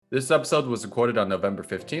This episode was recorded on November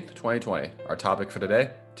 15th, 2020. Our topic for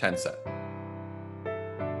today, Tencent.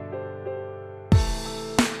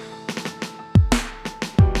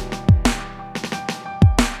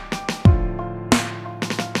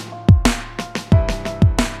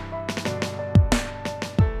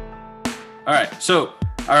 All right, so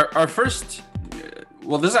our first,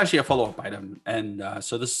 this is actually a follow-up item, and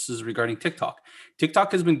so this is regarding TikTok.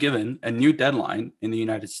 TikTok has been given a new deadline in the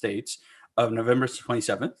United States of November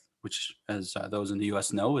 27th, which, as those in the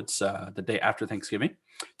US know, it's the day after Thanksgiving,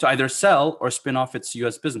 to either sell or spin off its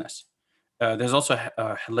US business. There's also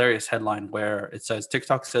a hilarious headline where it says,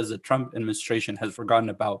 TikTok says the Trump administration has forgotten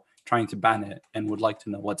about trying to ban it and would like to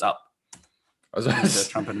know what's up. The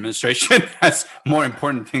Trump administration has more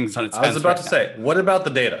important things on its hands. I was about to say, what about the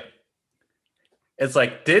data? It's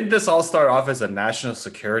like, did this all start off as a national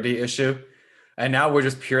security issue? And now we're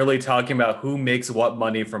just purely talking about who makes what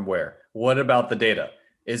money from where. What about the data?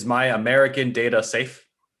 Is my American data safe?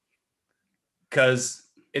 Because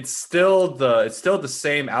it's still the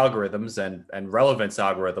same algorithms and relevance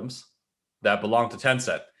algorithms that belong to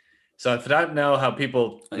Tencent. So if I don't know how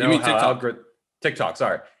people know how TikTok,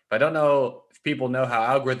 sorry. If I don't know if people know how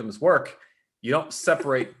algorithms work, you don't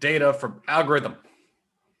separate data from algorithm.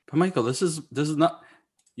 But Michael, this is not,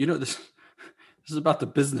 this is about the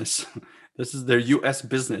business. This is their U.S.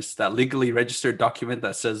 business, that legally registered document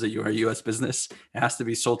that says that you are a U.S. business. It has to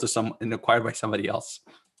be sold to someone and acquired by somebody else.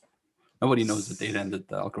 Nobody knows the data and the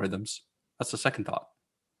algorithms. That's the second thought.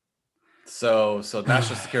 So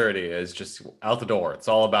national security is just out the door. It's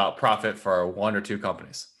all about profit for one or two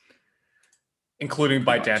companies, including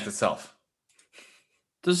ByteDance itself.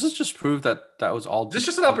 Does this just prove that was all? This is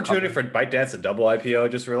just an opportunity for ByteDance to double IPO. I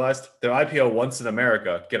just realized their IPO once in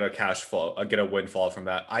America, get a cash flow, get a windfall from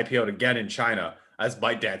that. IPO'd again in China as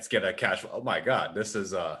ByteDance get a cash flow. Oh my God, this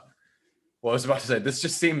is I was about to say, this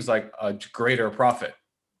just seems like a greater profit.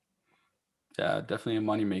 Yeah, definitely a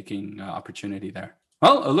money-making opportunity there.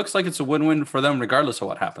 Well, it looks like it's a win-win for them regardless of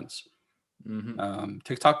what happens. Mm-hmm.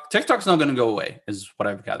 TikTok's not going to go away, is what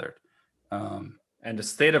I've gathered. And the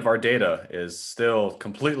state of our data is still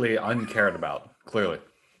completely uncared about, clearly.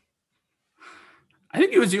 I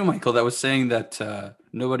think it was you, Michael, that was saying that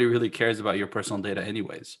nobody really cares about your personal data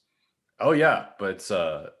anyways. Oh, yeah, but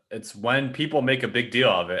it's when people make a big deal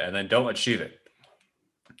of it and then don't achieve it.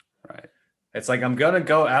 Right. It's like, I'm going to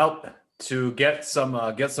go out to get some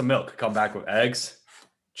milk, come back with eggs,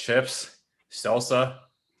 chips, salsa,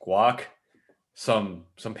 guac, some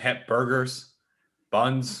hemp burgers,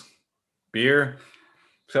 buns, beer.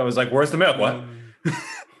 So I was like, where's the milk? What?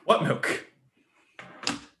 What milk?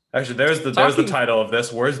 Actually, there's the title of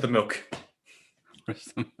this. Where's the milk? Where's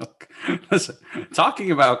the milk? Listen, talking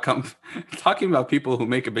about people who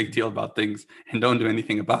make a big deal about things and don't do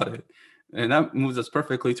anything about it. And that moves us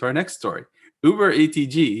perfectly to our next story. Uber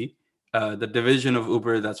ATG, the division of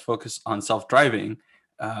Uber that's focused on self-driving,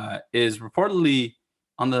 is reportedly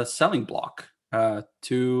on the selling block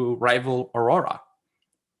to rival Aurora.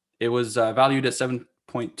 It was valued at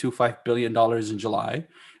 $7.25 billion in July.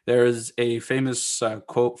 There's a famous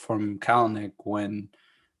quote from Kalanick when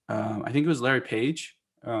I think it was Larry Page.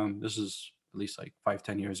 This is at least like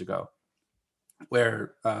 5-10 years ago,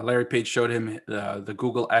 where Larry Page showed him the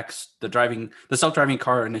Google X, the self-driving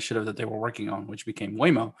car initiative that they were working on, which became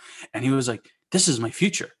Waymo. And he was like, this is my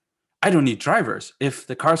future. I don't need drivers if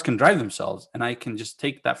the cars can drive themselves and I can just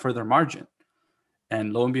take that further margin.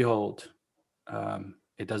 And lo and behold,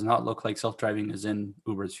 it does not look like self-driving is in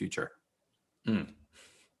Uber's future.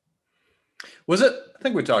 Was it? I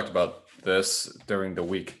think we talked about this during the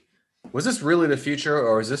week. Was this really the future,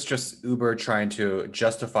 or is this just Uber trying to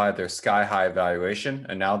justify their sky-high valuation?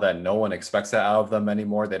 And now that no one expects that out of them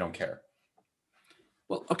anymore, they don't care.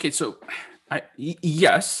 Well, okay, so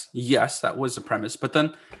yes, that was the premise. But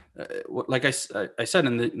then, like I said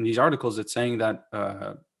in these articles, it's saying that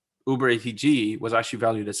Uber ATG was actually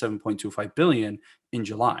valued at $7.25 billion in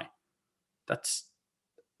July. That's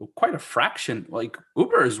quite a fraction. Like,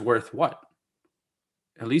 Uber is worth what?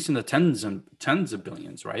 At least in the tens of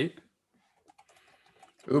billions, right?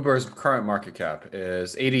 Uber's current market cap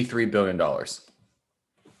is $83 billion.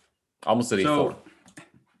 Almost 84. So,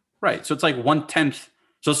 right. So it's like 1/10.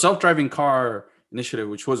 So self-driving car initiative,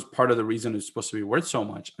 which was part of the reason it's supposed to be worth so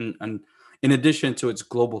much, and in addition to its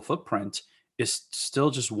global footprint, is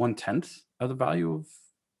still just 1/10 of the value of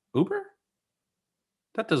Uber?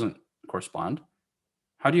 That doesn't correspond.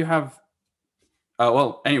 How do you have?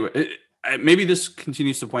 Anyway, maybe this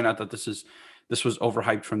continues to point out that this was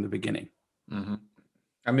overhyped from the beginning. Mm-hmm.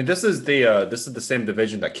 I mean, this is the same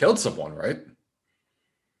division that killed someone, right?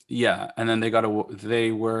 Yeah, and then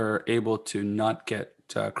they were able to not get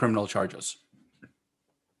criminal charges.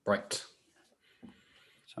 Right.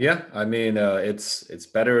 Yeah, I mean, it's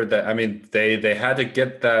better that, I mean, they had to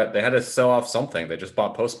get that, they had to sell off something. They just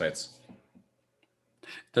bought Postmates.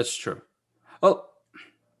 That's true. Well,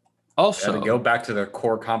 They had to also, go back to their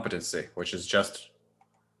core competency, which is just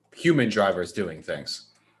human drivers doing things.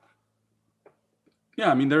 yeah,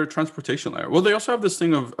 I mean, they're a transportation layer. Well, they also have this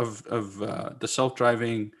thing of the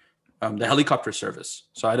self-driving, the helicopter service.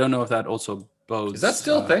 So I don't know if that also bodes. Is that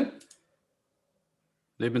still a thing?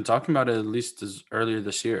 They've been talking about it at least as earlier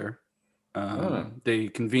this year. They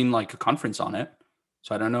convened like a conference on it.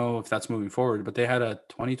 So I don't know if that's moving forward, but they had a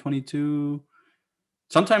 2022,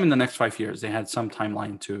 sometime in the next 5 years, they had some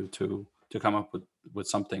timeline to come up with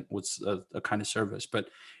something, with a kind of service. But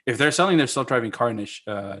if they're selling their self-driving car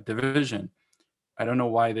division, I don't know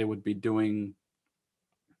why they would be doing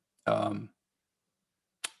why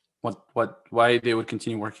they would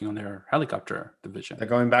continue working on their helicopter division. They're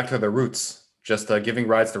going back to their roots, just giving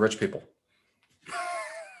rides to rich people.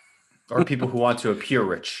 Or people who want to appear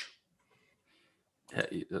rich.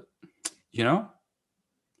 You know,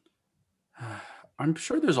 I'm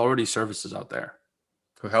sure there's already services out there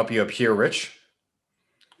Who help you appear rich?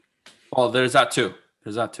 Well, there's that too.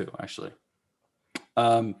 Actually.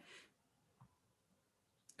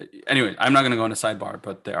 Anyway, I'm not going to go into sidebar,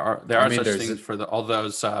 but there are such things for all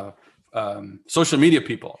those social media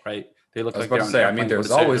people, right? They look like they're on airplanes,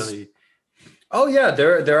 there's always really... Oh yeah,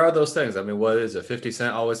 there are those things. I mean, what is it? 50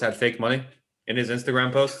 Cent always had fake money in his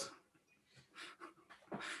Instagram posts.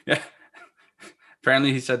 Yeah.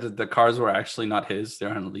 Apparently, he said that the cars were actually not his; they're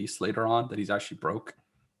on lease later on. That he's actually broke.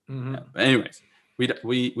 Mm-hmm. Yeah. But anyways,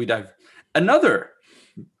 we dive. Another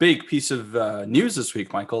big piece of news this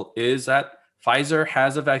week, Michael, is that Pfizer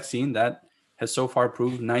has a vaccine that has so far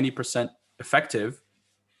proved 90% effective.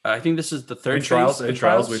 I think this is the third phase. In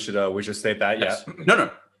trials, we should state that. Yes. Yeah.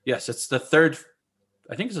 No. Yes, it's the third.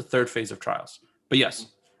 I think it's the third phase of trials. But yes,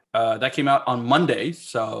 that came out on Monday,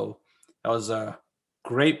 so that was a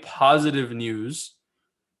great positive news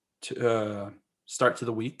to start to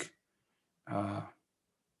the week.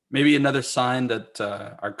 Maybe another sign that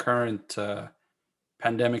our current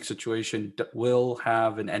pandemic situation will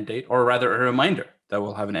have an end date, or rather a reminder that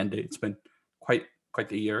we'll have an end date. It's been quite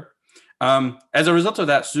the year. As a result of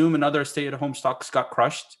that, Zoom and other stay-at-home stocks got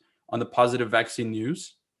crushed on the positive vaccine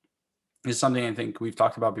news. Is something I think we've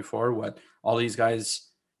talked about before. What all these guys,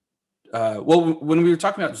 when we were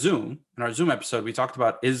talking about Zoom in our Zoom episode, we talked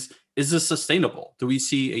about is this sustainable? Do we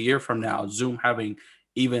see a year from now Zoom having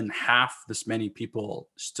even half this many people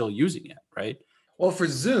still using it? Right. Well, for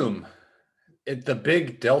Zoom, the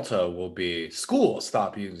big delta will be schools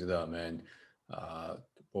stop using them, and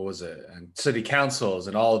what was it? And city councils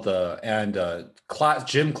and all the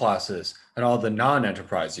gym classes and all the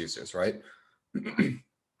non-enterprise users, right?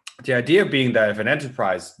 The idea being that if an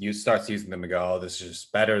enterprise starts using them and go, oh, this is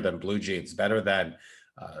just better than Blue Jeans, better than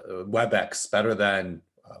WebEx, better than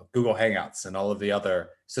Google Hangouts and all of the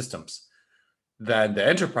other systems, then the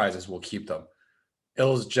enterprises will keep them.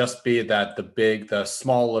 It'll just be that the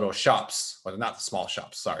small little shops, well, not the small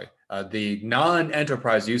shops, sorry, the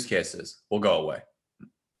non-enterprise use cases will go away.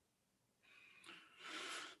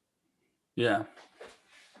 Yeah.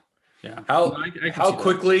 How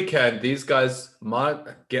quickly can these guys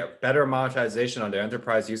get better monetization on their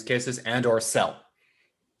enterprise use cases and or sell?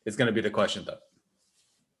 Is going to be the question, though.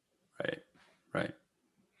 Right.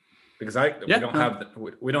 Because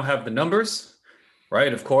we don't have the numbers,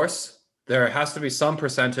 right? Of course, there has to be some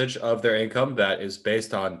percentage of their income that is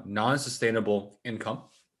based on non-sustainable income.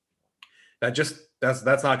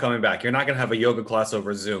 That's not coming back. You're not going to have a yoga class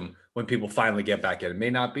over Zoom when people finally get back in. It may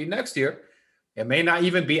not be next year. It may not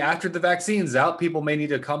even be after the vaccine's out. People may need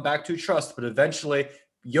to come back to trust, but eventually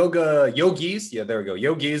yogis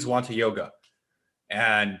want to yoga.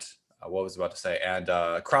 And what was I about to say? And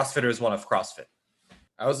CrossFitters want to CrossFit.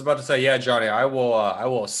 I was about to say, yeah, Johnny, I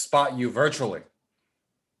will spot you virtually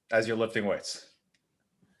as you're lifting weights.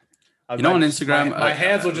 On Instagram, my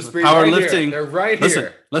hands will just be powerlifting. They're right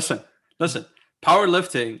here. Listen.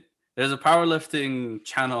 Powerlifting. There's a powerlifting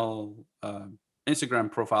channel, Instagram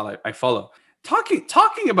profile I follow.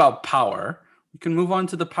 Talking about power, we can move on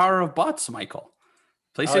to the power of bots, Michael.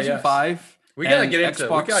 PlayStation 5. We gotta get into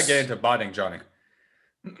botting, Johnny.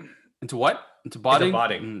 Into what? Into botting? Into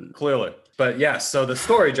botting, clearly. But yes, so the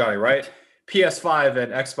story, Johnny, right? PS5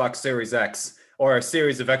 and Xbox Series X, or a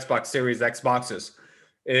series of Xbox Series X boxes,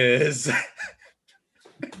 is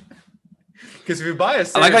because if you buy a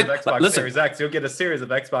series of Xbox Series X, you'll get a series of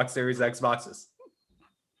Xbox Series X boxes.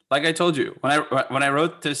 Like I told you, when I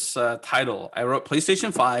wrote this title, I wrote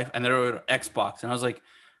PlayStation 5 and then I wrote Xbox, and I was like,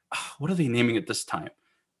 what are they naming it this time?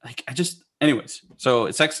 anyways. So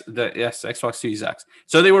it's Xbox Series X.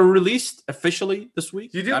 So they were released officially this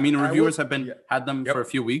week. You do? I mean, I reviewers will- have been yeah. had them Yep. for a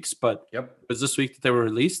few weeks, but Yep. it was this week that they were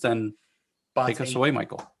released. And Bots take us ate away, it.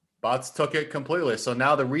 Michael. Bots took it completely. So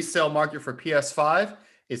now the resale market for PS5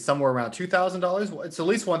 is somewhere around $2,000. It's at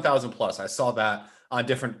least 1,000 plus. I saw that on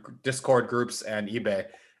different Discord groups and eBay.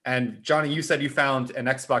 And Johnny, you said you found an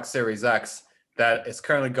Xbox Series X that is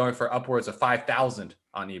currently going for upwards of 5,000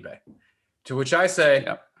 on eBay. To which I say,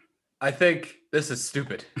 Yep. I think this is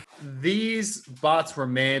stupid. These bots were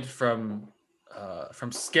made from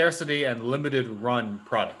scarcity and limited run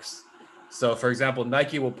products. So, for example,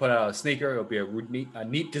 Nike will put out a sneaker. It'll be a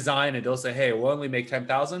neat design, and they'll say, "Hey, we'll only make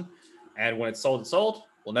 10,000, and when it's sold, it's sold.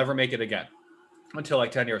 We'll never make it again until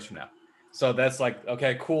like 10 years from now." So that's like,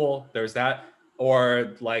 okay, cool. There's that.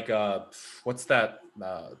 Or like, what's that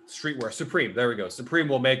streetwear? Supreme. There we go. Supreme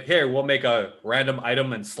will make, here, we'll make a random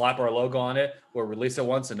item and slap our logo on it. We'll release it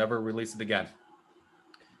once and never release it again.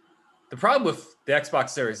 The problem with the Xbox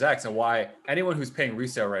Series X and why anyone who's paying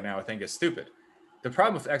resale right now, I think, is stupid. The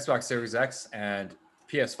problem with Xbox Series X and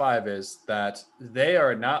PS5 is that they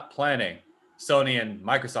are not planning, Sony and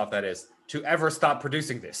Microsoft that is, to ever stop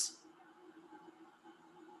producing this.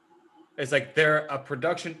 It's like they're a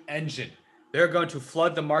production engine. They're going to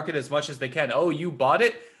flood the market as much as they can. Oh, you bought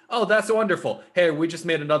it? Oh, that's wonderful. Hey, we just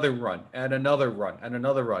made another run and another run and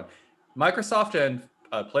another run. Microsoft and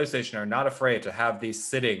PlayStation are not afraid to have these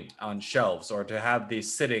sitting on shelves or to have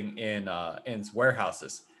these sitting in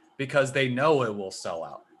warehouses because they know it will sell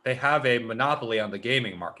out. They have a monopoly on the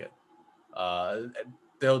gaming market.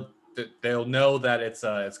 They'll know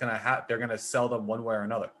that they're gonna sell them one way or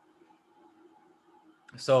another.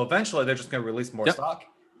 So eventually they're just gonna release more stock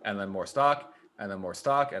and then more stock and then more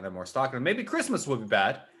stock and then more stock. And maybe Christmas will be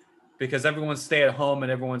bad because everyone's stay at home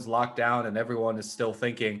and everyone's locked down and everyone is still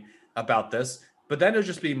thinking about this. But then it'll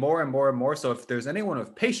just be more and more and more. So if there's anyone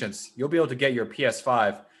with patience, you'll be able to get your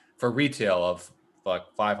PS5 for retail of like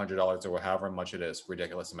 $500 or however much it is,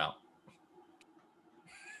 ridiculous amount.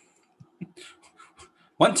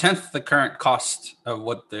 1/10 the current cost of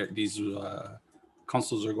what these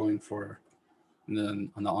consoles are going for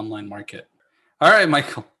on the online market. All right,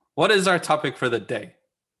 Michael, what is our topic for the day?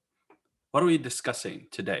 What are we discussing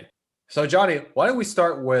today? So, Johnny, why don't we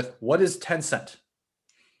start with what is Tencent?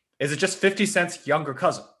 Is it just 50 Cent's younger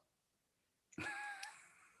cousin?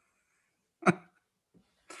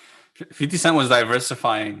 50 Cent was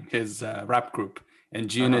diversifying his rap group, and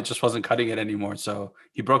G-Unit just wasn't cutting it anymore. So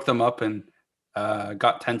he broke them up and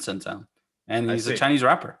got Tencent down. And he's a Chinese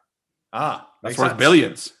rapper. That's worth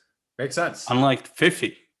billions. Makes sense. Unlike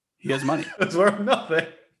 50, he has money. That's worth nothing.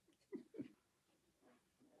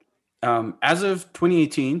 As of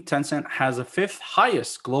 2018, Tencent has the 5th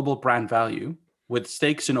highest global brand value with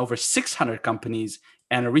stakes in over 600 companies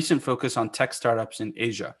and a recent focus on tech startups in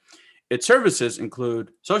Asia. Its services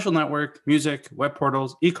include social network, music, web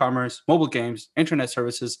portals, e-commerce, mobile games, internet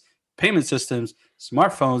services, payment systems,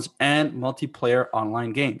 smartphones, and multiplayer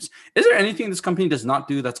online games. Is there anything this company does not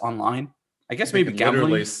do that's online? I guess maybe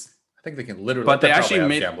gambling. I think they can literally. But they actually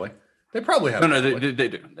made gambling. They probably have. No, they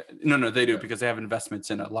do. No, they do because they have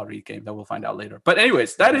investments in a lottery game that we'll find out later. But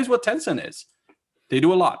anyways, that is what Tencent is. They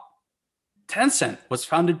do a lot. Tencent was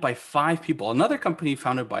founded by 5 people. Another company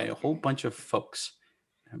founded by a whole bunch of folks.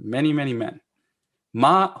 Many, many men.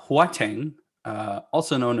 Ma Huateng,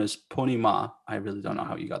 also known as Pony Ma. I really don't know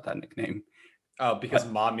how you got that nickname. Oh, because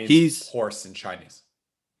Ma means horse in Chinese.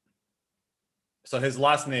 So his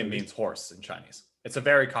last name means horse in Chinese. It's a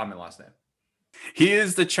very common last name. He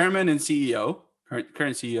is the chairman and CEO,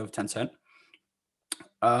 current CEO of Tencent.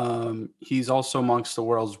 He's also amongst the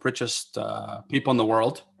world's richest people in the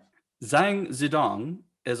world. Zhang Zidong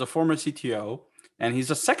is a former CTO, and he's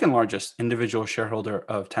the 2nd largest individual shareholder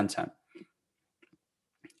of Tencent.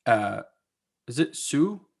 Is it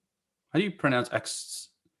Su? How do you pronounce X?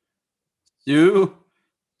 Su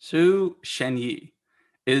Shenyi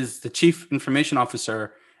is the chief information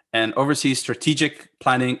officer and oversees strategic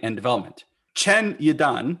planning and development. Chen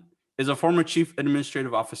Yidan is a former chief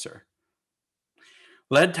administrative officer.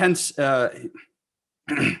 He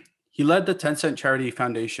led the Tencent Charity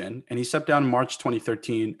Foundation, and he stepped down in March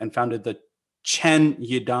 2013 and founded the Chen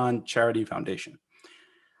Yidan Charity Foundation.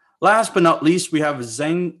 Last but not least, we have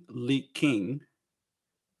Zheng Liqing,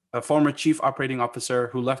 a former chief operating officer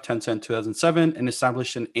who left Tencent in 2007 and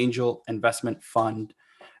established an angel investment fund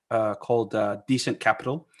called Decent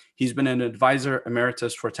Capital. He's been an advisor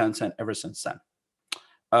emeritus for Tencent ever since then.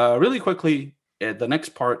 Really quickly, the next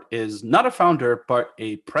part is not a founder, but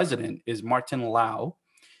a president, is Martin Lau.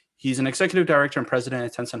 He's an executive director and president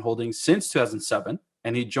at Tencent Holdings since 2007.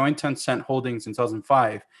 and he joined Tencent Holdings in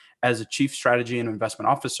 2005 as a chief strategy and investment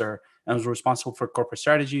officer, and was responsible for corporate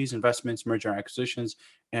strategies, investments, merger and acquisitions,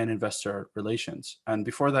 and investor relations. And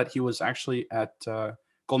before that, he was actually at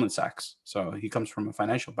Goldman Sachs. So he comes from a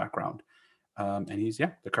financial background. And he's,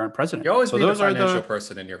 the current president. You always so need a those are financial the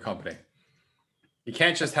person in your company. You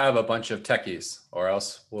can't just have a bunch of techies, or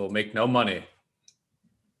else we'll make no money.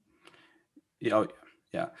 Yeah.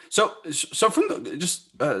 So from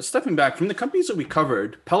stepping back from the companies that we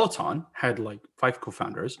covered, Peloton had like 5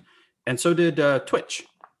 co-founders, and so did Twitch.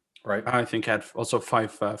 Right. I think had also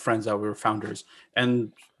 5 friends that were founders,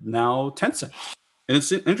 and now Tencent. And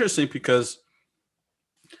it's interesting because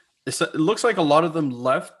it looks like a lot of them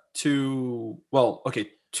left to,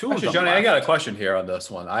 two of them Johnny, left. I got a question here on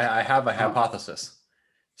this one. I have a hypothesis.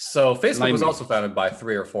 So Facebook was also founded by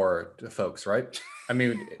 3 or 4 folks, right? I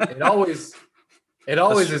mean, it always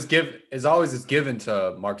is given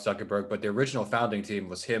to Mark Zuckerberg, but the original founding team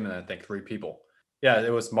was him and I think 3 people. Yeah,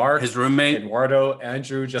 it was Mark, his roommate, Eduardo,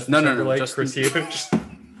 Andrew, Justin Timberlake, Chris Hughes.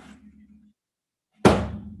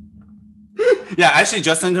 Yeah, actually,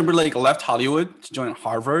 Justin Timberlake left Hollywood to join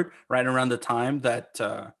Harvard right around the time that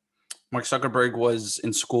Mark Zuckerberg was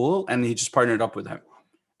in school, and he just partnered up with him.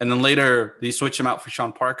 And then later, they switched him out for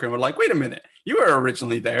Sean Parker, and we're like, wait a minute, you were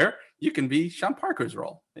originally there. You can be Sean Parker's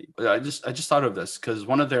role. I just thought of this because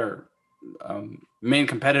one of their main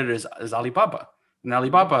competitors is Alibaba. And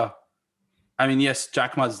Alibaba, I mean, yes,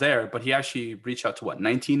 Jack Ma's there, but he actually reached out to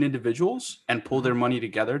 19 individuals and pulled their money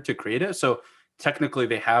together to create it. So technically,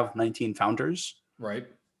 they have 19 founders. Right.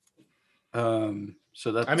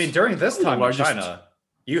 So that's, I mean, during this time in China,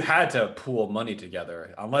 you had to pool money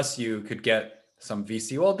together unless you could get some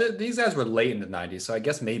VC. Well, these guys were late in the 90s, so I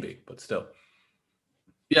guess maybe, but still.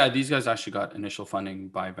 Yeah, these guys actually got initial funding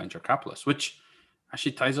by venture capitalists, which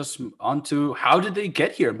actually ties us on to how did they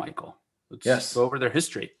get here, Michael? Let's go over their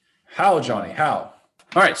history. How, Johnny? How?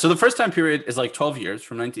 All right, so the first time period is like 12 years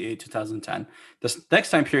from 1998 to 2010. The next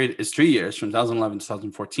time period is 3 years from 2011 to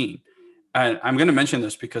 2014. And I'm going to mention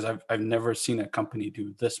this because I've never seen a company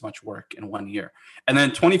do this much work in 1 year. And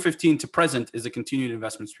then 2015 to present is a continued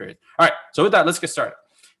investments period. All right, so with that, let's get started.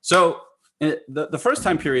 So the first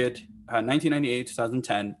time period, 1998 to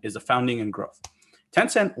 2010, is the founding and growth.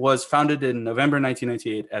 Tencent was founded in November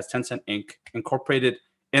 1998 as Tencent Inc., incorporated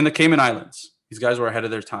in the Cayman Islands. These guys were ahead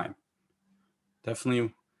of their time.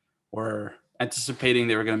 Definitely were anticipating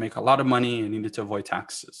they were going to make a lot of money and needed to avoid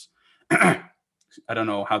taxes. I don't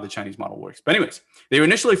know how the Chinese model works. But anyways, they were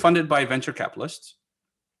initially funded by venture capitalists.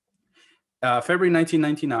 February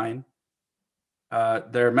 1999,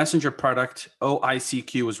 their messenger product,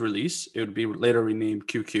 OICQ, was released. It would be later renamed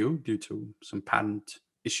QQ due to some patent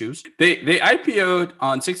issues. They IPO'd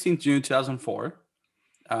on 16th June 2004.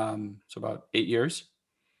 So about 8 years.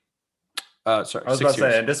 Sorry, I was about to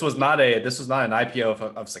say, this was not an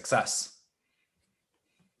IPO of success.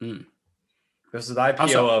 This is an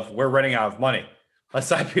IPO of we're running out of money. Let's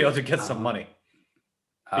IPO to get some money.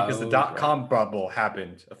 Because the .com bubble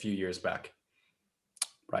happened a few years back.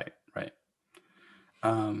 Right.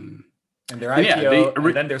 And their IPO,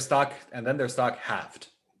 and then their stock halved.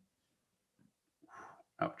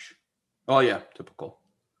 Ouch. Oh yeah, typical.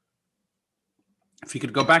 If you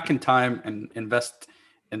could go back in time and invest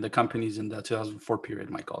in the companies in the 2004 period,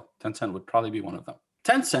 Michael, Tencent would probably be one of them.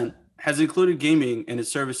 Tencent has included gaming in its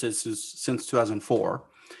services since 2004,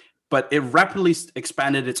 but it rapidly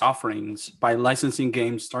expanded its offerings by licensing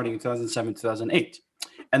games starting in 2007, 2008.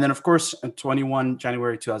 And then, of course, on 21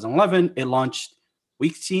 January 2011, it launched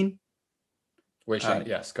Weixin.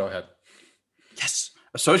 Yes, go ahead. Yes,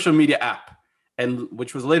 a social media app, and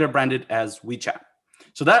which was later branded as WeChat.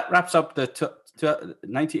 So that wraps up the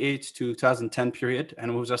 98 to 2010 period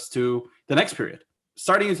and moves us to the next period.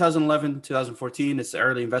 Starting in 2011, 2014, it's the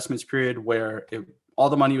early investments period where all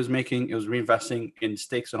the money it was making, it was reinvesting in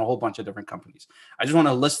stakes in a whole bunch of different companies. I just want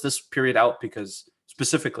to list this period out because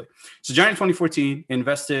specifically. So January 2014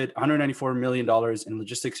 invested $194 million in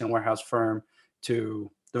logistics and warehouse firm to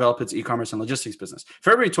develop its e-commerce and logistics business.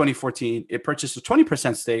 February 2014, it purchased a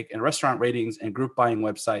 20% stake in restaurant ratings and group buying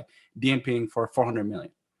website Dianping for $400 million.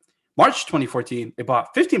 March 2014, it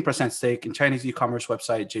bought 15% stake in Chinese e-commerce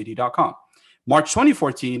website JD.com. March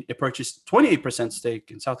 2014, it purchased 28% stake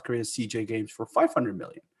in South Korea's CJ Games for $500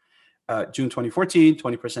 million. June 2014,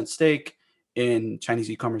 20% stake in Chinese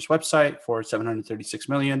e-commerce website for $736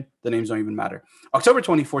 million. The names don't even matter. October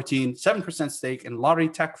 2014, 7% stake in lottery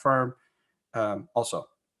tech firm also.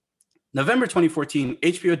 November 2014,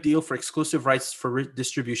 HBO deal for exclusive rights for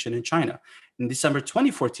distribution in China. In December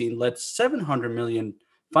 2014, led $700 million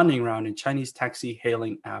funding round in Chinese taxi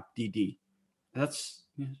hailing app Didi. That's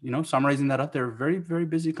summarizing that up, they're a very, very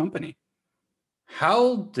busy company.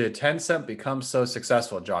 How did Tencent become so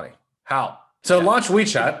successful, Johnny? How? So Yeah. launch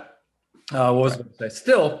WeChat,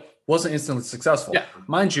 still wasn't instantly successful. Yeah.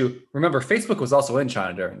 Mind you, remember, Facebook was also in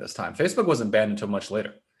China during this time. Facebook wasn't banned until much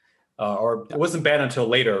later, it wasn't banned until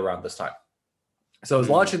later around this time. So it was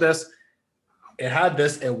launching this. It had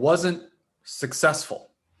this. It wasn't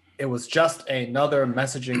successful. It was just another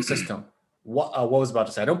messaging system. What was I about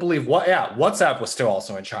to say? I don't believe WhatsApp was still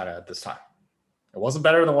also in China at this time. It wasn't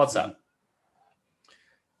better than WhatsApp.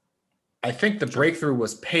 I think the breakthrough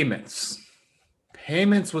was payments.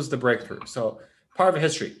 Payments was the breakthrough. So part of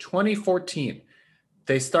history, 2014,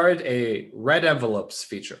 they started a red envelopes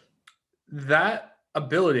feature. That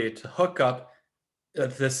ability to hook up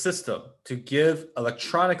the system to give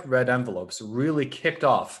electronic red envelopes really kicked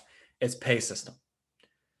off its pay system.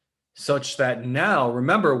 Such that now,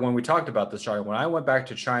 remember when we talked about this, Charlie, when I went back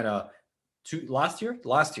to China last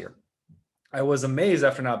year, I was amazed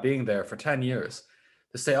after not being there for 10 years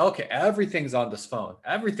to say, okay, everything's on this phone.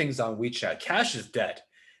 Everything's on WeChat. Cash is dead.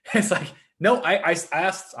 It's like, no, I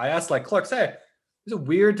asked like clerks, hey, is it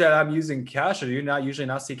weird that I'm using cash or do you not usually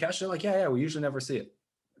not see cash? They're like, yeah, we usually never see it.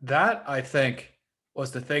 That, I think,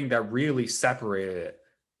 was the thing that really separated it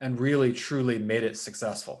and really, truly made it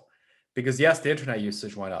successful. Because yes, the internet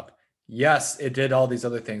usage went up. Yes, it did all these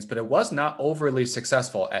other things, but it was not overly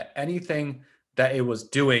successful at anything that it was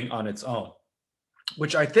doing on its own,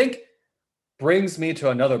 which I think brings me to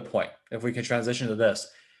another point, if we can transition to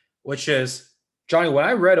this, which is, Johnny, when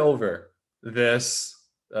I read over this,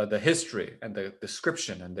 the history and the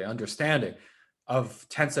description and the understanding of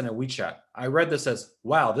Tencent and WeChat, I read this as,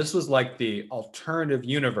 wow, this was like the alternative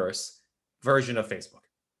universe version of Facebook.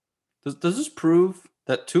 Does this prove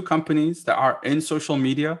that two companies that are in social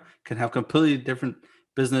media can have completely different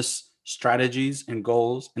business strategies and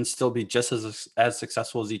goals and still be just as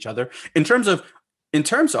successful as each other? In terms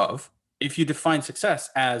of if you define success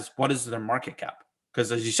as what is their market cap,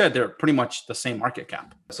 because as you said, they're pretty much the same market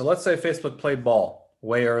cap. So let's say Facebook played ball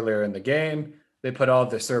way earlier in the game. They put all of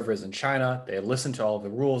their servers in China. They listened to all of the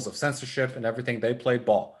rules of censorship and everything. They played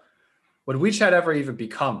ball. Would WeChat ever even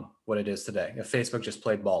become what it is today if Facebook just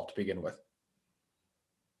played ball to begin with?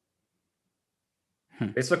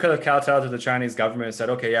 Facebook could have kowtowed to the Chinese government and said,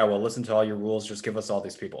 okay, yeah, we'll listen to all your rules. Just give us all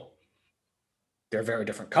these people. They're a very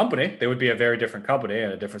different company. They would be a very different company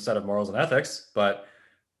and a different set of morals and ethics. But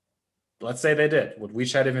let's say they did. Would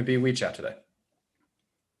WeChat even be WeChat today?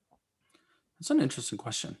 That's an interesting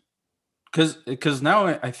question. Because now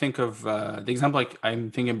I think of the example I'm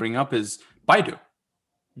thinking bringing up is Baidu.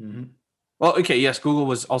 Mm-hmm. Well, okay, yes, Google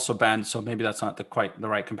was also banned, so maybe that's not quite the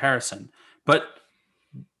right comparison. But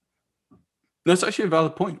that's actually a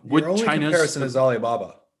valid point. Your only comparison is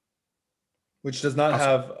Alibaba, which does not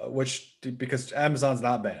have because Amazon's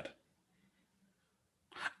not banned.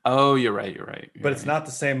 Oh, you're right. But it's not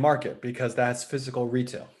the same market because that's physical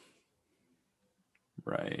retail.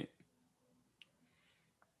 Right.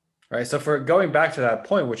 Right. So for going back to that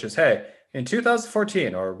point, which is, hey, in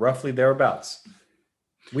 2014 or roughly thereabouts,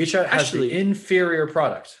 WeChat has the inferior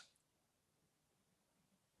product.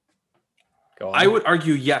 Go on. I would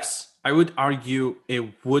argue yes. I would argue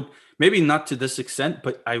it would, maybe not to this extent,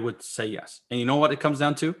 but I would say yes. And you know what it comes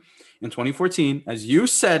down to? In 2014, as you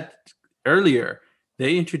said earlier,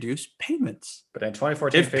 they introduced payments. But in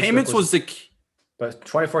 2014, if payments was the key. But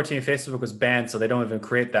 2014, Facebook was banned, so they don't even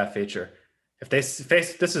create that feature. If this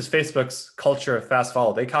is Facebook's culture of fast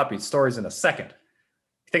follow. They copied stories in a second.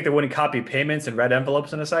 You think they wouldn't copy payments and red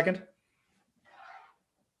envelopes in a second?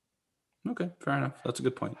 Okay, fair enough. That's a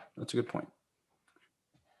good point.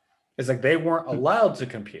 It's like they weren't allowed to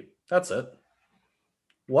compete. That's it.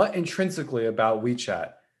 What intrinsically about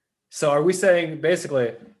WeChat? So are we saying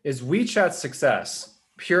basically, is WeChat's success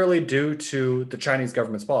purely due to the Chinese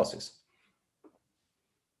government's policies?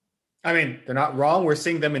 I mean, they're not wrong. We're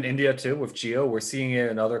seeing them in India too with Geo. We're seeing it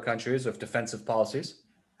in other countries with defensive policies.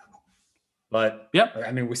 But yep.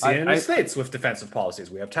 I mean, we see it in the States with defensive policies.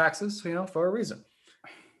 We have taxes, for a reason.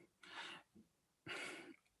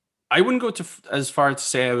 I wouldn't go as far to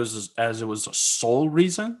say it was a sole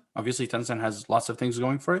reason. Obviously, Tencent has lots of things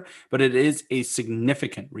going for it, but it is a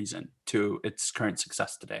significant reason to its current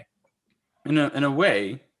success today. In a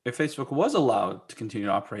way, if Facebook was allowed to continue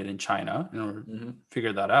to operate in China and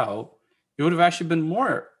figure that out, it would have actually been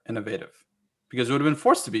more innovative because it would have been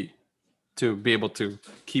forced to be able to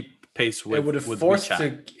keep pace with. It would have been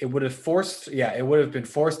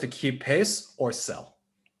forced to keep pace or sell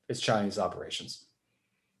its Chinese operations.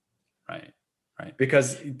 Right.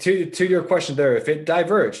 Because to your question there, if it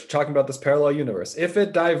diverged, talking about this parallel universe, if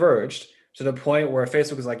it diverged to the point where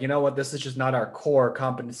Facebook is like, you know what, this is just not our core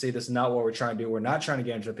competency. This is not what we're trying to do. We're not trying to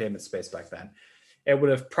get into the payment space back then. It would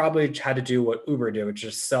have probably had to do what Uber did, which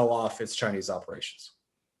is sell off its Chinese operations.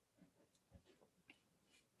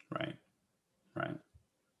 Right.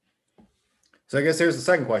 So I guess here's the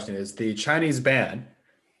second question: is the Chinese ban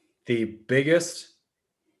the biggest,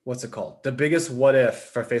 what's it called? The biggest what if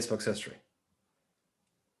for Facebook's history?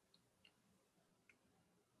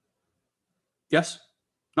 Yes.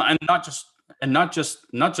 No, and not just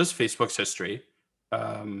Facebook's history.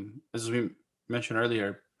 As we mentioned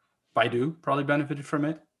earlier, Baidu probably benefited from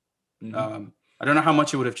it. I don't know how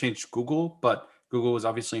much it would have changed Google, but Google was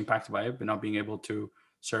obviously impacted by it, but not being able to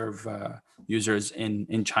serve users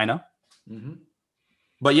in China.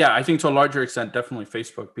 But yeah, I think to a larger extent, definitely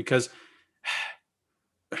Facebook, because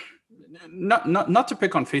not to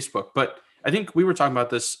pick on Facebook, but I think we were talking about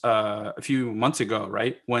this a few months ago,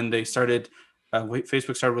 right? When they started,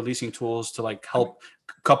 Facebook started releasing tools to like help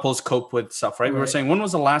couples cope with stuff, right? We were saying, when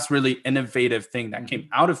was the last really innovative thing that came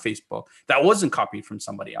out of Facebook that wasn't copied from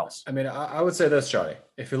somebody else? I mean, I would say this, Johnny.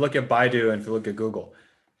 If you look at Baidu and if you look at Google,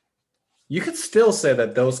 you could still say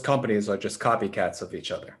that those companies are just copycats of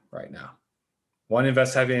each other right now. One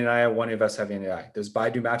invests heavy in AI, one invests heavy in AI. There's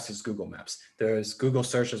Baidu Maps, there's Google Maps. There's Google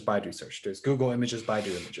Search, there's Baidu Search. There's Google Images, Baidu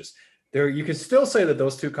Images. You can still say that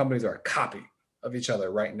those two companies are a copy of each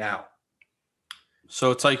other right now.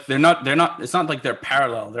 So it's like they're not, it's not like they're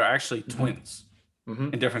parallel. They're actually twins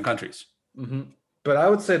in different countries. But I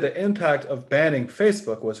would say the impact of banning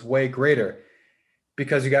Facebook was way greater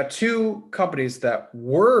because you got two companies that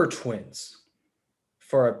were twins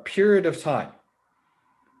for a period of time.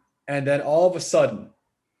 And then all of a sudden,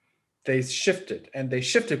 they shifted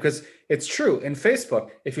because it's true. In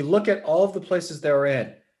Facebook, if you look at all of the places they were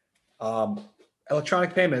in,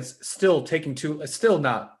 electronic payments still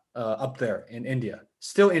not up there in India.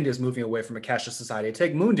 Still, India is moving away from a cashless society.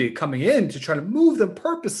 Take Mundi coming in to try to move them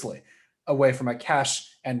purposely away from a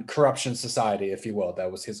cash and corruption society, if you will.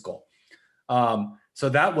 That was his goal. So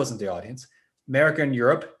that wasn't the audience. America and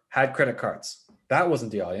Europe had credit cards. That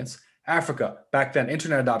wasn't the audience. Africa, back then,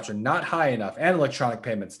 internet adoption not high enough, and electronic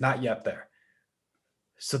payments not yet there.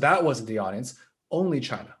 So that wasn't the audience. Only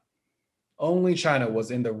China. Only China was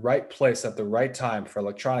in the right place at the right time for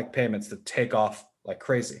electronic payments to take off like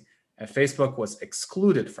crazy. And Facebook was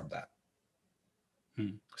excluded from that.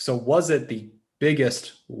 So was it the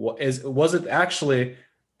biggest, was it actually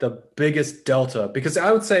the biggest delta? Because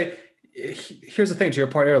I would say, here's the thing, to your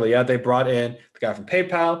point earlier, yeah, they brought in the guy from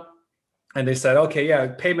PayPal and they said, okay, yeah,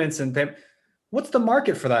 payments and payment. What's the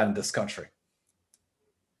market for that in this country?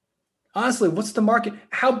 Honestly, what's the market?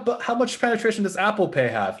 How much penetration does Apple Pay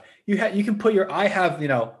have? You can put I have,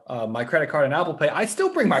 my credit card in Apple Pay. I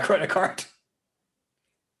still bring my credit card.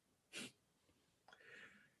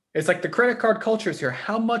 It's like the credit card culture is here.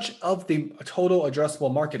 How much of the total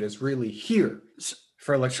addressable market is really here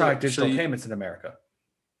for electronic digital payments in America?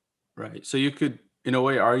 Right. So you could, in a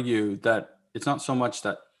way, argue that it's not so much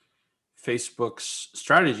that Facebook's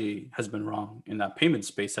strategy has been wrong in that payment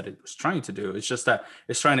space that it was trying to do. It's just that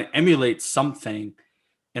it's trying to emulate something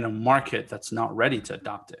in a market that's not ready to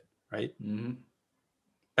adopt it, right?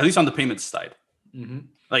 At least on the payments side.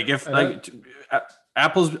 Like if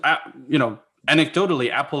Apple's,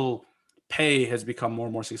 anecdotally, Apple Pay has become more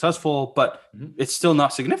and more successful, but it's still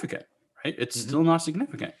not significant, right? It's still not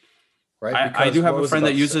significant. Right. I do have a friend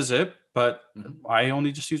that uses it, but I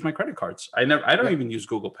only just use my credit cards. I don't even use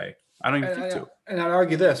Google Pay. I don't even think to. And I'd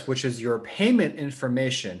argue this, which is your payment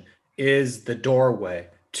information is the doorway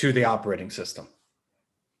to the operating system.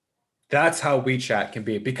 That's how WeChat can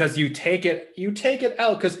be, because you take it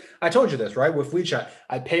out. Because I told you this, right? With WeChat,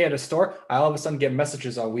 I pay at a store. I all of a sudden get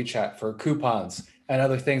messages on WeChat for coupons and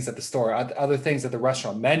other things at the store, other things at the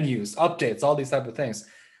restaurant, menus, updates, all these type of things.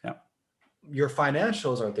 Yeah. Your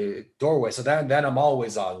financials are the doorway. So then I'm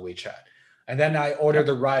always on WeChat. And then I order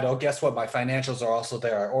the ride. Oh, guess what? My financials are also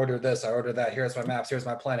there. I order this, I order that. Here's my maps. Here's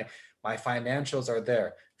my planning. My financials are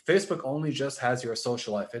there. Facebook only just has your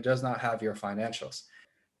social life. It does not have your financials.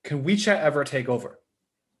 Can WeChat ever take over?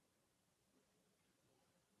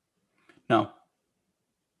 No.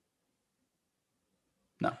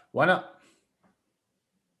 Why not?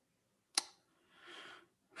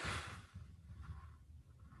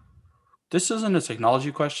 This isn't a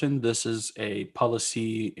technology question. This is a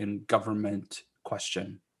policy and government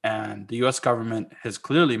question. And the US government has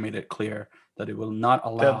clearly made it clear that it will not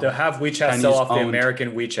allow. They'll have WeChat sell off the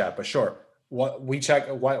American WeChat, but sure. What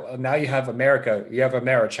WeChat? What now? You have America. You have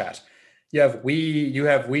AmeriChat. You have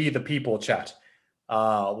we the people chat.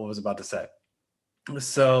 What was I about to say?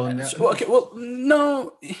 So Okay, well,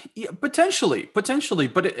 no, yeah, potentially,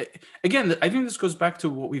 but again, I think this goes back to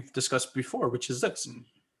what we've discussed before, which is this: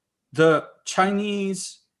 the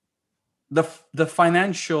Chinese, the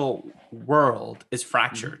financial world is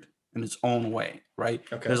fractured in its own way, right?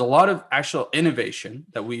 Okay. There's a lot of actual innovation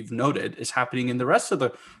that we've noted is happening in the rest of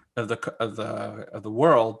the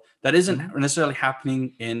world that isn't necessarily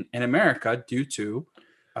happening in America due to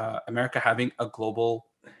America having a global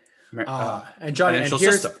and Johnny, financial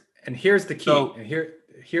system. here's the key. So, And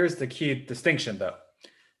here's the key distinction though.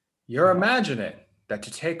 You're imagining that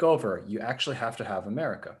to take over, you actually have to have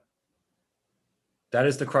America. That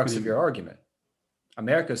is the crux of your argument.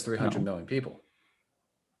 America is 300 million people.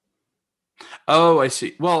 Oh, I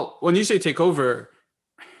see. Well, when you say take over,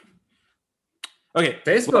 okay.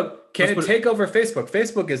 Facebook, can it take over Facebook?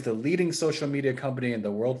 Facebook is the leading social media company in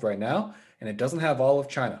the world right now, and it doesn't have all of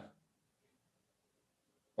China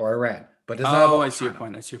or Iran. But it doesn't have all I of see your China.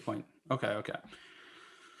 point. I see your point. Okay.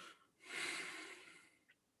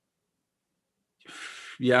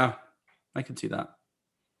 Yeah, I can see that.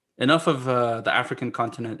 Enough of the African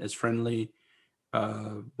continent is friendly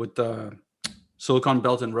with the Silicon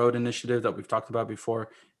Belt and Road Initiative that we've talked about before.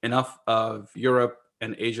 Enough of Europe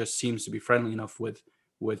and Asia seems to be friendly enough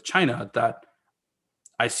with China that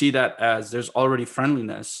I see that as there's already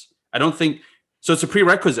friendliness. I don't think so. It's a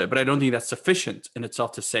prerequisite, but I don't think that's sufficient in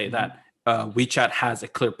itself to say that WeChat has a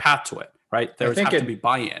clear path to it. Right? There has to be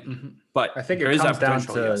buy-in, but I think there it is comes that down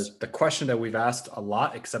potential. to Yes. the question that we've asked a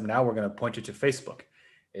lot, except now we're going to point you to Facebook.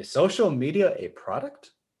 Is social media a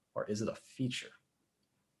product or is it a feature?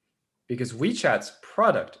 Because WeChat's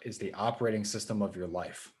product is the operating system of your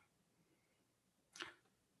life.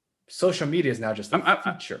 Social media is now just a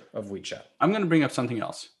feature of WeChat. I'm going to bring up something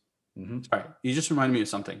else. Sorry, you just reminded me of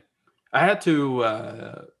something. I had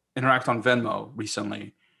to interact on Venmo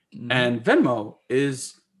recently, and Venmo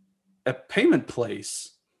is a payment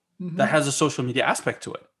place that has a social media aspect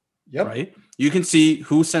to it. Yep. Right? You can see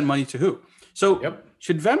who sent money to who. So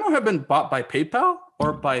should Venmo have been bought by PayPal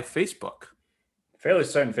or by Facebook? Fairly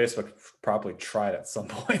certain Facebook probably tried at some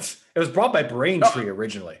point. It was bought by Braintree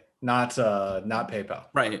originally, not PayPal.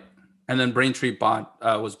 Right. And then Braintree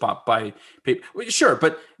was bought by PayPal. Sure,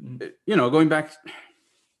 but going back,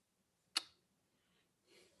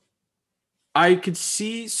 I could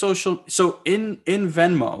see social. So in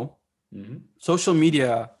Venmo, social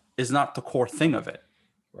media is not the core thing of it.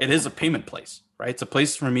 Right. It is a payment place, right? It's a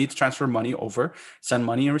place for me to transfer money over, send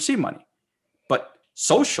money, and receive money. But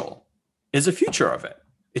social is a feature of it.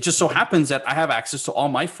 It just so happens that I have access to all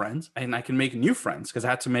my friends and I can make new friends because I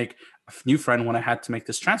had to make a new friend when I had to make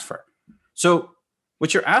this transfer. So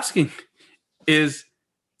what you're asking is,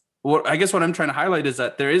 what I guess what I'm trying to highlight is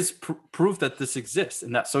that there is proof that this exists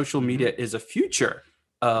and that social media is a feature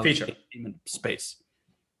of a payment space.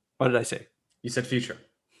 What did I say? You said future.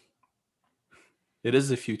 It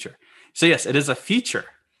is a future. So yes, it is a feature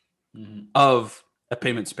of a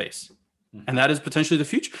payment space. And that is potentially the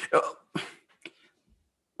future.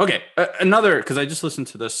 Okay, another, because I just listened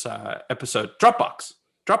to this episode,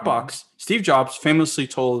 Dropbox. Steve Jobs famously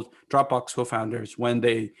told Dropbox co-founders when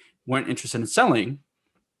they weren't interested in selling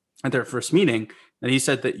at their first meeting, that he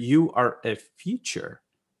said that you are a feature,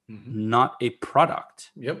 not a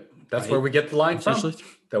product. Yep, that's where we get the line from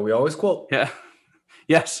that we always quote. Yeah.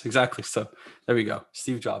 Yes, exactly. So there we go.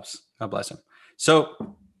 Steve Jobs, God bless him.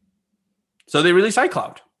 So they released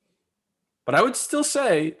iCloud. But I would still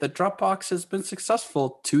say that Dropbox has been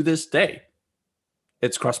successful to this day.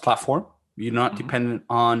 It's cross-platform. You're not dependent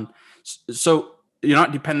on, you're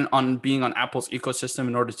not dependent on being on Apple's ecosystem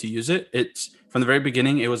in order to use it. It's from the very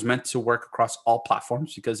beginning, it was meant to work across all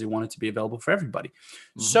platforms because they wanted to be available for everybody.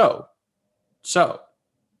 So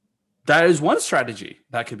that is one strategy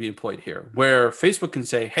that could be employed here, where Facebook can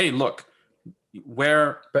say, "Hey, look,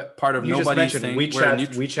 we're part of nobody's thing."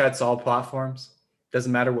 WeChat's all platforms.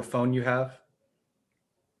 Doesn't matter what phone you have.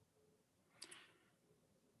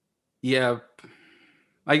 Yeah,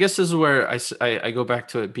 I guess this is where I go back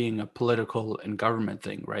to it being a political and government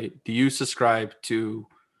thing, right? Do you subscribe to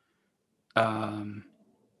the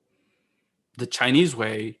Chinese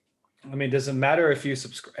way? I mean, does it matter if you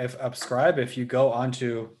subscribe if you go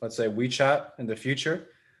onto, let's say, WeChat in the future,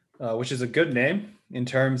 which is a good name in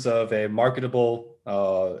terms of a marketable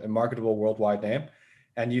worldwide name,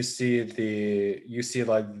 and you see let's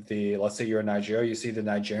say you're in Nigeria, you see the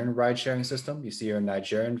Nigerian ride sharing system, you see your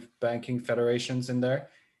Nigerian banking federations in there.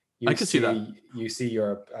 I could see that. You see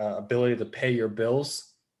your ability to pay your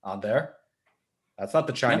bills on there. That's not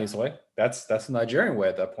the Chinese way. That's the Nigerian way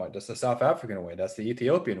at that point. That's the South African way. That's the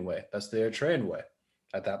Ethiopian way. That's the Eritrean way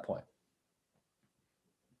at that point.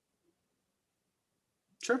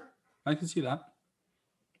 I can see that.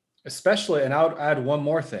 Especially, and I would add one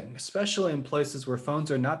more thing, especially in places where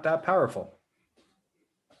phones are not that powerful.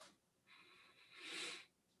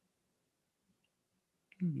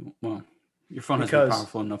 Well, your phone has to be Because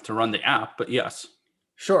powerful enough to run the app, but yes.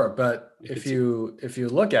 sure, but if you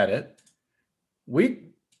look at it,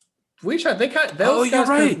 WeChat, those You're guys could have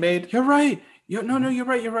right. made. You're right. No, you're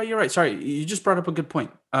right. You're right. Sorry, you just brought up a good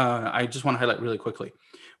point. I just want to highlight really quickly.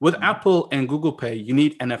 With Apple and Google Pay, you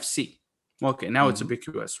need NFC. Okay, now it's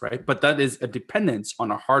ubiquitous, right? But that is a dependence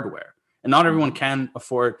on a hardware, and not everyone can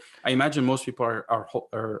afford. I imagine most people are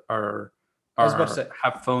I was about to say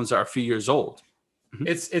have phones that are a few years old.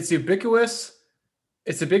 it's ubiquitous.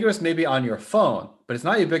 It's ubiquitous maybe on your phone, but it's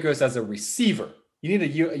not ubiquitous as a receiver. You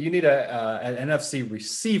need an NFC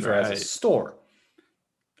receiver as a store.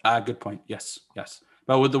 Good point. Yes.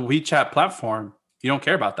 But with the WeChat platform, you don't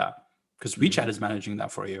care about that because WeChat is managing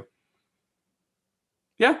that for you.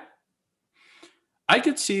 Yeah. I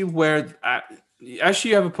could see where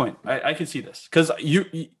actually you have a point. I could see this because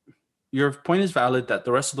your point is valid that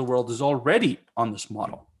the rest of the world is already on this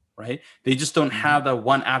model, right? They just don't have that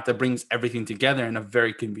one app that brings everything together in a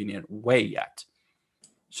very convenient way yet.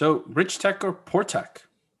 So rich tech or poor tech?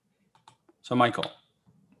 So Michael,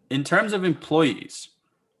 in terms of employees,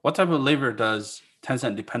 what type of labor does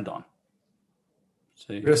Tencent depend on?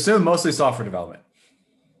 We assume mostly software development.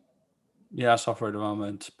 Yeah, software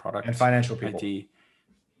development, product, and financial people. IT.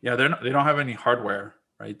 Yeah, they don't have any hardware,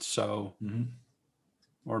 right? So,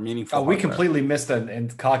 or meaningful. We completely missed in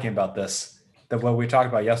talking about this. What we talked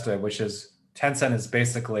about yesterday, which is Tencent is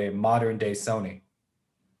basically modern day Sony.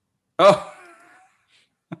 Oh,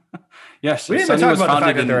 yes. We didn't even talk about the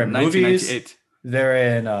fact that they're in 1998. movies.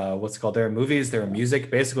 They're in They're in movies. They're in music.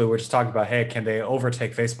 Basically, we're just talking about, hey, can they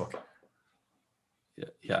overtake Facebook?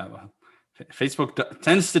 Yeah. Well, Facebook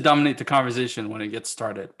tends to dominate the conversation when it gets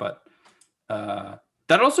started, but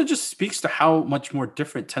that also just speaks to how much more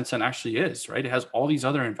different Tencent actually is, right? It has all these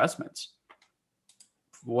other investments.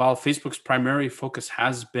 While Facebook's primary focus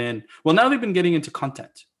has been, well, now they've been getting into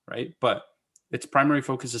content, right? But its primary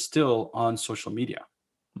focus is still on social media.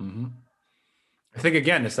 I think,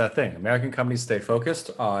 again, it's that thing. American companies stay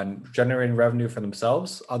focused on generating revenue for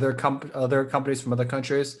themselves. Other companies from other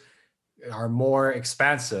countries are more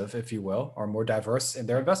expansive, if you will, or more diverse in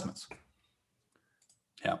their investments.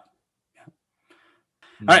 Yeah.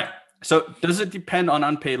 All right. So does it depend on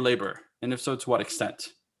unpaid labor? And if so, to what extent?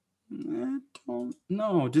 I don't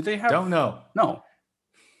know. Do they have? Don't know. No.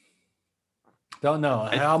 Don't know.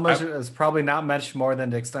 How much is probably not much more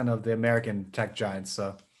than the extent of the American tech giants.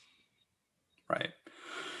 So, right.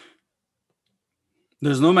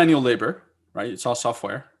 There's no manual labor, right? It's all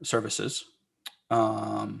software services.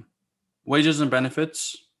 Wages and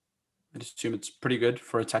benefits, I assume it's pretty good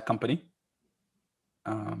for a tech company.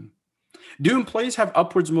 Do employees have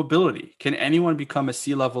upwards mobility? Can anyone become a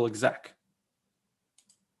C-level exec?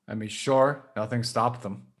 I mean, sure, nothing stopped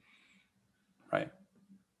them. Right.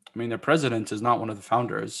 I mean, their president is not one of the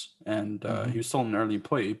founders, and he was still an early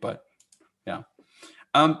employee, but yeah.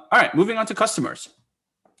 All right, moving on to customers.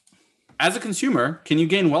 As a consumer, can you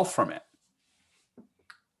gain wealth from it?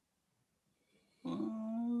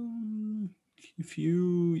 If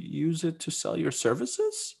you use it to sell your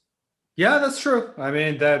services? Yeah, that's true. I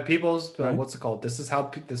mean, the people's what's it called? This is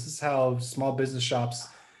how small business shops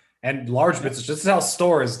and large business. This is how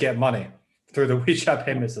stores get money through the WeChat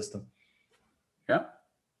payment system. Yeah,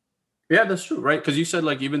 that's true, right? Because you said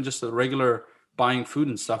like even just the regular buying food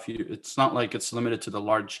and stuff, it's not like it's limited to the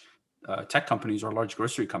large tech companies or large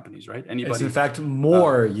grocery companies, right? Anybody? It's in fact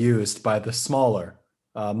more used by the smaller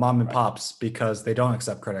mom and pops because they don't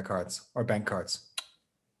accept credit cards or bank cards.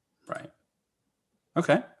 Right.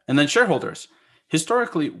 Okay. And then shareholders.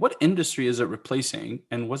 Historically, what industry is it replacing?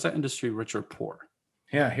 And was that industry rich or poor?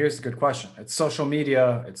 Yeah, here's a good question. It's social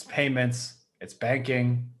media, it's payments, it's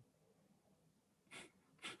banking.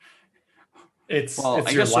 It's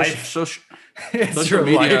your life. Social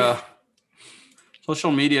media.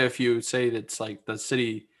 Social media, if you say it's like the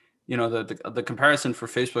city, the comparison for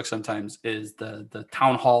Facebook sometimes is the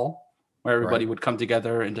town hall where everybody would come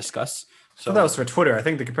together and discuss. So that was for Twitter. I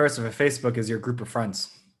think the comparison for Facebook is your group of friends.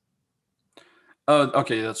 Oh,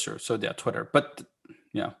 okay, that's true. So yeah, Twitter. But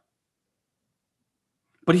yeah.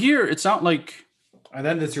 But here it's not like. And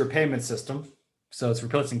then it's your payment system. So it's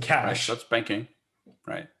replacing cash. Right, that's banking.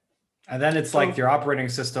 Right. And then it's like your operating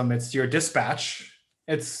system. It's your dispatch.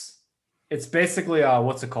 It's basically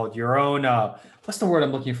what's it called? Your own what's the word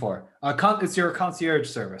I'm looking for? It's your concierge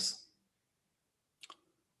service.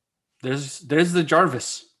 There's the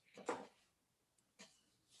Jarvis.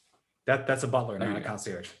 That's a butler, not a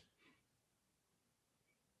concierge.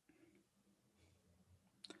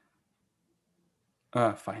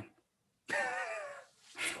 Fine.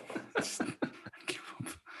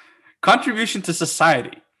 Contribution to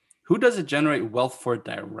society. Who does it generate wealth for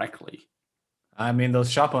directly? I mean, those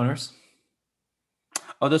shop owners.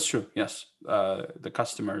 Oh, that's true. Yes. The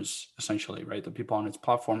customers, essentially, right? The people on its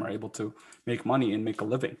platform are able to make money and make a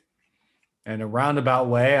living. In a roundabout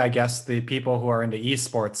way, I guess the people who are in the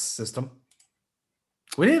esports system.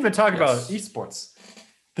 We didn't even talk about esports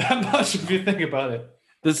that much if you think about it.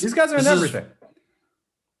 These guys are in everything.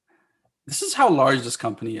 This is how large this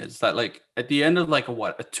company is. That like at the end of like a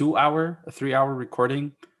 3-hour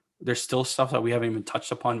recording, there's still stuff that we haven't even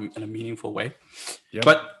touched upon in a meaningful way. Yep.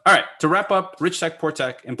 But all right, to wrap up, rich tech, poor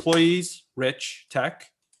tech, employees, rich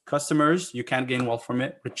tech, customers, you can gain wealth from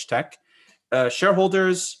it, rich tech,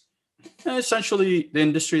 shareholders, essentially the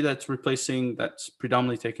industry that's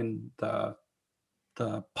predominantly taken the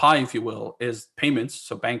pie, if you will, is payments.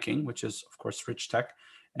 So banking, which is of course rich tech,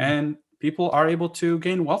 and people are able to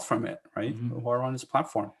gain wealth from it, right? Who are on this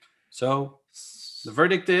platform. So the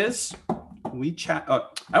verdict is WeChat.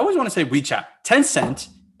 I always want to say WeChat. Tencent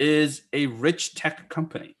is a rich tech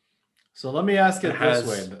company. So let me ask it this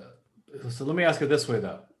way.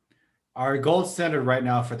 Though. Our gold standard right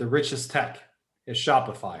now for the richest tech is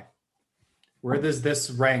Shopify. Where does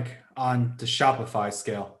this rank on the Shopify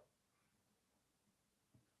scale?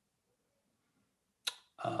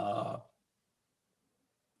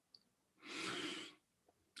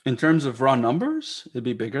 In terms of raw numbers, it'd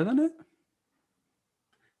be bigger than it.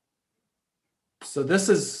 So this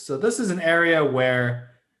is an area where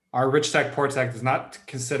our rich tech, poor tech does not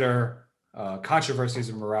consider controversies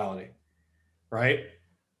of morality, right?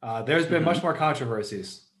 There's been much more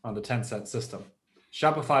controversies on the Tencent system.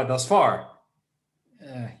 Shopify thus far,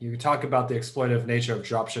 you can talk about the exploitative nature of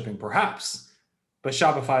dropshipping perhaps, but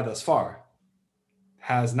Shopify thus far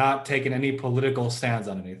has not taken any political stands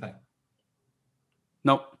on anything.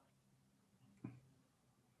 Nope.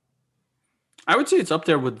 I would say it's up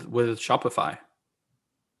there with Shopify.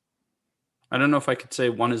 I don't know if I could say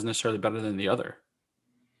one is necessarily better than the other.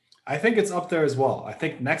 I think it's up there as well. I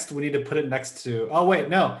think next we need to put it next to. Oh wait,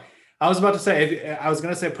 no. I was going to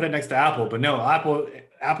say put it next to Apple, but no,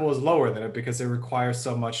 Apple is lower than it because it requires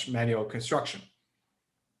so much manual construction.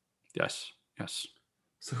 Yes.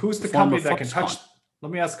 So who's the company that can touch?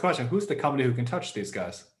 Let me ask the question: who's the company who can touch these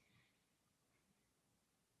guys?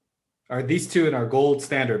 Are these two in our gold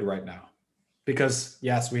standard right now? Because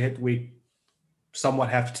yes, we somewhat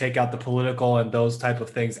have to take out the political and those type of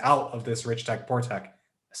things out of this rich tech, poor tech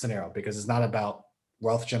scenario because it's not about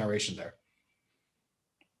wealth generation there.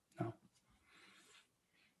 No.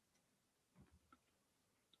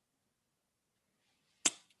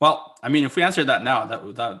 Well, I mean, if we answered that now,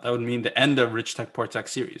 that would mean the end of rich tech, poor tech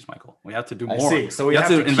series, Michael. We have to do more. I see. So we have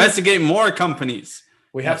to investigate more companies.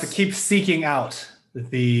 We have to keep seeking out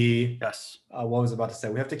the what was I about to say?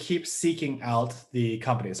 We have to keep seeking out the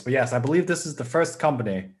companies. But yes, I believe this is the first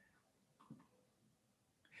company.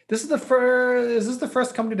 Is this the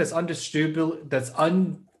first company that's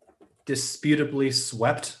undisputably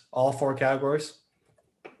swept all four categories?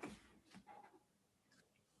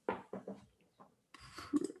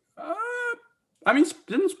 I mean,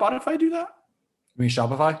 didn't Spotify do that? You mean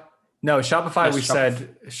Shopify? No, Shopify. Yes,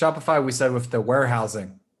 Shopify. We said with the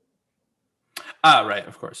warehousing. Right,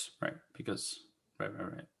 of course, right, because right.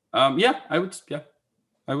 I would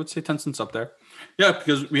say Tencent's up there. Yeah,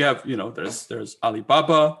 because we have, there's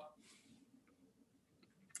Alibaba.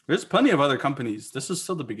 There's plenty of other companies. This is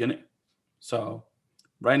still the beginning. So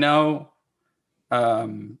right now,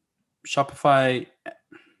 Shopify,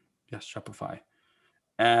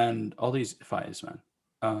 and all these FIs, man.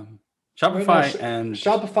 Shopify,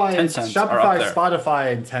 Tencent are up there.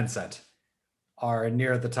 Spotify, and Tencent are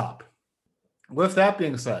near the top. With that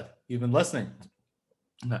being said, you've been listening.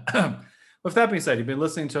 With that being said, you've been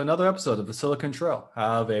listening to another episode of the Silicon Trail.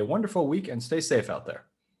 Have a wonderful week and stay safe out there.